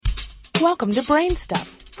Welcome to Brain Stuff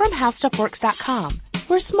from HowStuffWorks.com,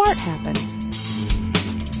 where smart happens.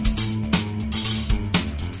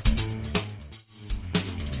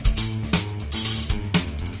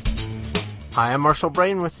 Hi, I'm Marshall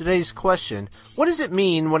Brain with today's question. What does it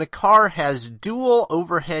mean when a car has dual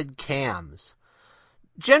overhead cams?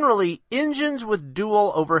 Generally, engines with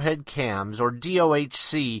dual overhead cams, or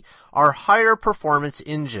DOHC, are higher performance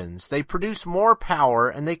engines. They produce more power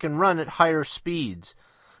and they can run at higher speeds.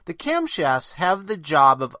 The camshafts have the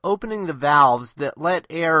job of opening the valves that let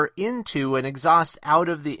air into and exhaust out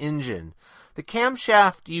of the engine. The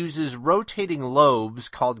camshaft uses rotating lobes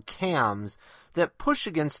called cams that push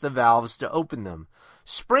against the valves to open them.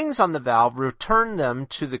 Springs on the valve return them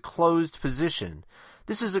to the closed position.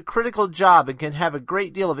 This is a critical job and can have a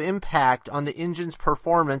great deal of impact on the engine's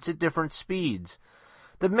performance at different speeds.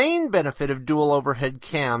 The main benefit of dual overhead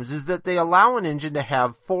cams is that they allow an engine to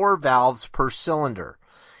have 4 valves per cylinder.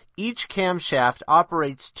 Each camshaft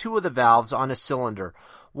operates 2 of the valves on a cylinder.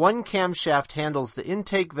 One camshaft handles the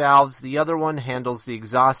intake valves, the other one handles the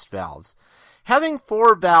exhaust valves. Having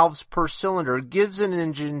 4 valves per cylinder gives an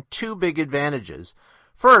engine 2 big advantages.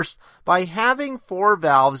 First, by having 4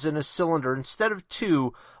 valves in a cylinder instead of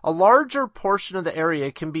 2, a larger portion of the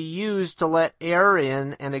area can be used to let air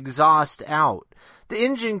in and exhaust out. The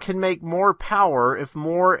engine can make more power if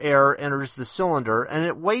more air enters the cylinder, and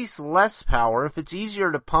it wastes less power if it's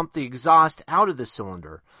easier to pump the exhaust out of the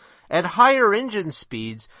cylinder. At higher engine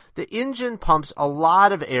speeds, the engine pumps a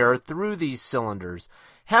lot of air through these cylinders.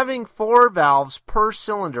 Having 4 valves per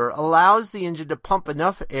cylinder allows the engine to pump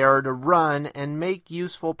enough air to run and make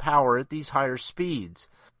useful power at these higher speeds.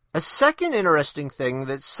 A second interesting thing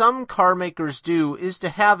that some car makers do is to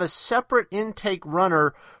have a separate intake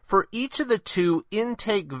runner for each of the 2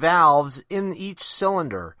 intake valves in each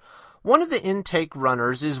cylinder. One of the intake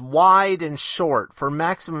runners is wide and short for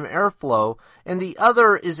maximum airflow, and the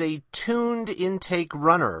other is a tuned intake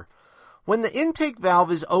runner. When the intake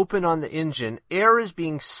valve is open on the engine, air is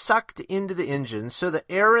being sucked into the engine, so the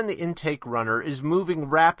air in the intake runner is moving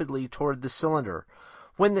rapidly toward the cylinder.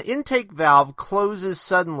 When the intake valve closes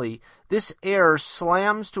suddenly, this air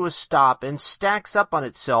slams to a stop and stacks up on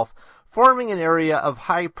itself, forming an area of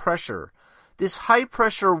high pressure. This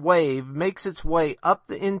high-pressure wave makes its way up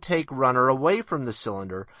the intake runner away from the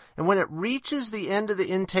cylinder, and when it reaches the end of the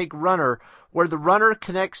intake runner, where the runner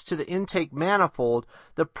connects to the intake manifold,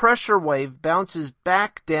 the pressure wave bounces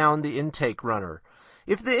back down the intake runner.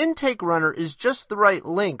 If the intake runner is just the right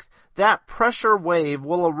length, that pressure wave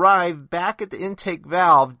will arrive back at the intake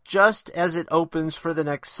valve just as it opens for the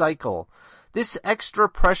next cycle. This extra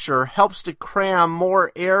pressure helps to cram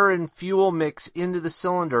more air and fuel mix into the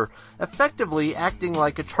cylinder, effectively acting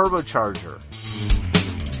like a turbocharger.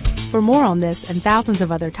 For more on this and thousands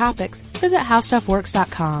of other topics, visit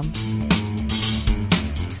HowStuffWorks.com.